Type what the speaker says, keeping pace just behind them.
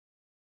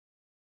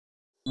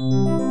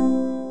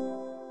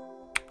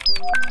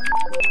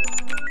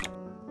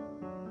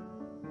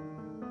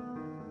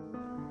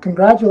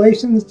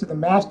Congratulations to the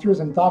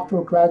master's and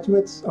doctoral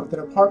graduates of the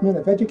Department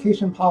of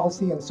Education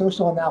Policy and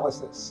Social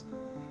Analysis.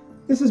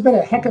 This has been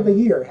a heck of a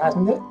year,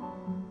 hasn't it?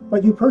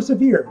 But you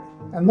persevered,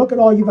 and look at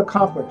all you've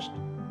accomplished.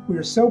 We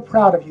are so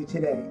proud of you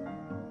today.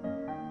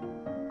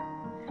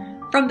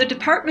 From the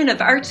Department of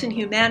Arts and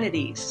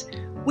Humanities,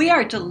 we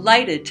are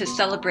delighted to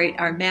celebrate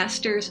our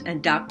master's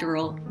and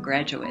doctoral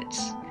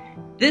graduates.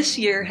 This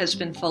year has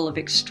been full of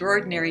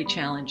extraordinary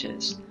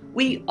challenges.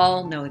 We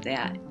all know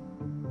that.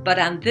 But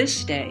on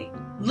this day,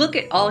 look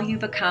at all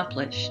you've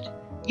accomplished.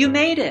 You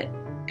made it.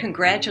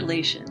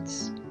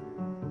 Congratulations.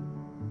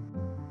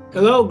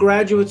 Hello,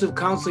 graduates of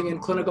counseling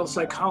and clinical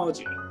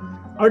psychology.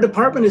 Our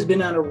department has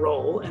been on a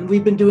roll, and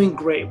we've been doing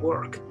great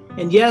work.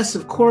 And yes,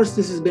 of course,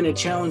 this has been a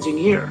challenging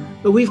year,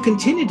 but we've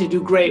continued to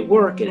do great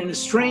work, and in a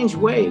strange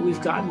way,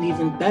 we've gotten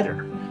even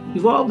better.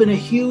 You've all been a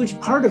huge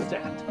part of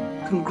that.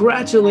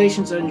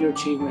 Congratulations on your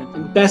achievement,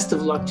 and best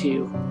of luck to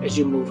you as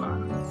you move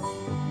on.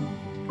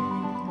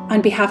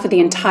 On behalf of the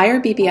entire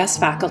BBS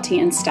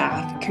faculty and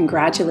staff,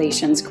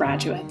 congratulations,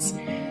 graduates.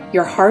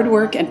 Your hard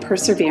work and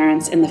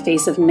perseverance in the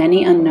face of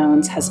many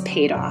unknowns has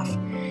paid off.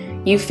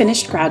 You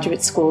finished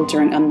graduate school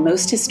during a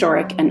most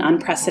historic and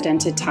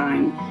unprecedented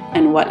time,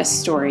 and what a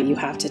story you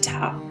have to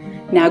tell.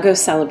 Now go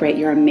celebrate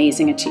your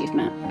amazing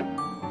achievement.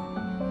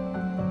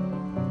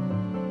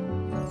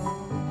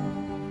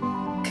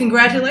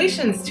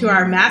 Congratulations to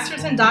our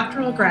master's and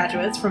doctoral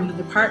graduates from the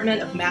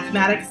Department of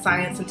Mathematics,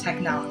 Science, and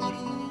Technology.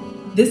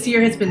 This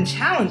year has been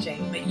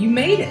challenging, but you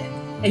made it,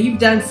 and you've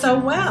done so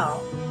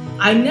well.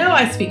 I know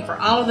I speak for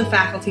all of the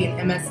faculty in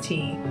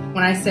MST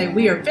when I say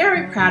we are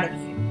very proud of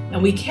you,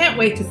 and we can't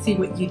wait to see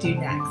what you do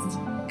next.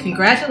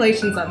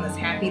 Congratulations on this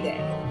happy day.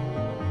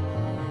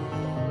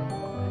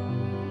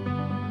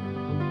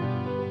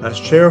 As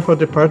chair of our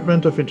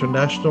Department of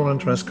International and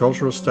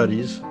Transcultural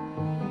Studies,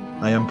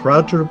 I am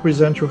proud to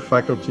represent your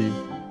faculty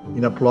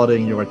in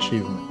applauding your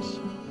achievements.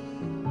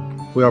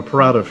 We are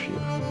proud of you,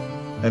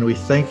 and we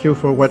thank you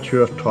for what you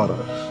have taught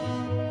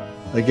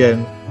us.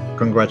 Again,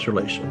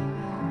 congratulations.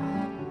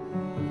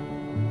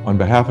 On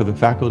behalf of the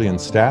faculty and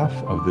staff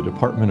of the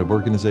Department of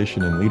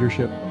Organization and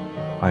Leadership,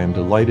 I am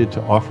delighted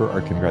to offer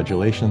our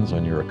congratulations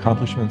on your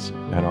accomplishments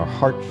and our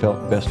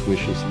heartfelt best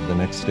wishes for the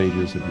next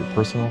stages of your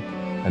personal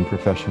and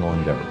professional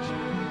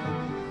endeavors.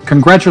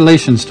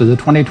 Congratulations to the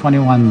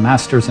 2021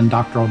 Master's and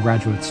Doctoral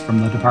graduates from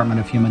the Department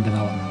of Human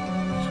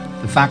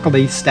Development. The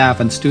faculty,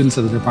 staff, and students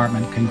of the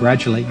department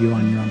congratulate you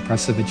on your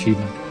impressive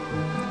achievement.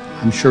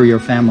 I'm sure your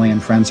family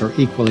and friends are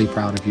equally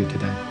proud of you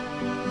today.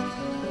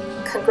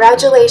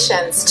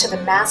 Congratulations to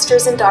the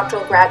Master's and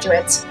Doctoral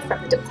graduates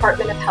from the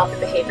Department of Health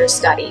and Behavior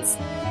Studies.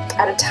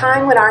 At a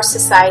time when our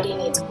society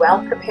needs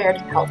well-prepared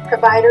health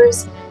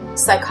providers,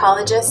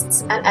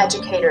 psychologists, and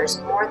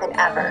educators more than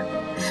ever,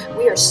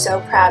 we are so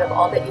proud of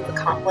all that you've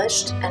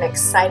accomplished and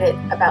excited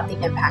about the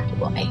impact it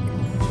will make.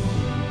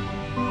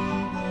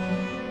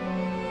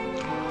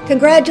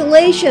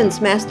 Congratulations,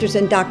 Master's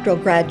and Doctoral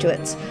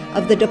graduates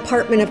of the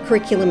Department of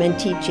Curriculum and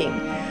Teaching.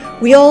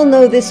 We all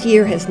know this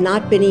year has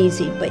not been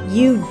easy, but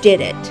you did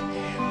it.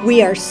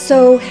 We are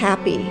so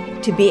happy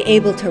to be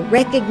able to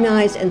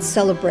recognize and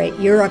celebrate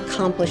your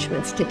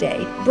accomplishments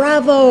today.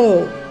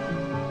 Bravo!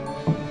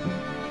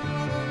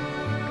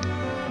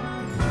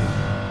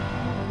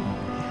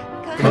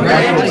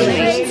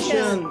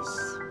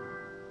 Congratulations!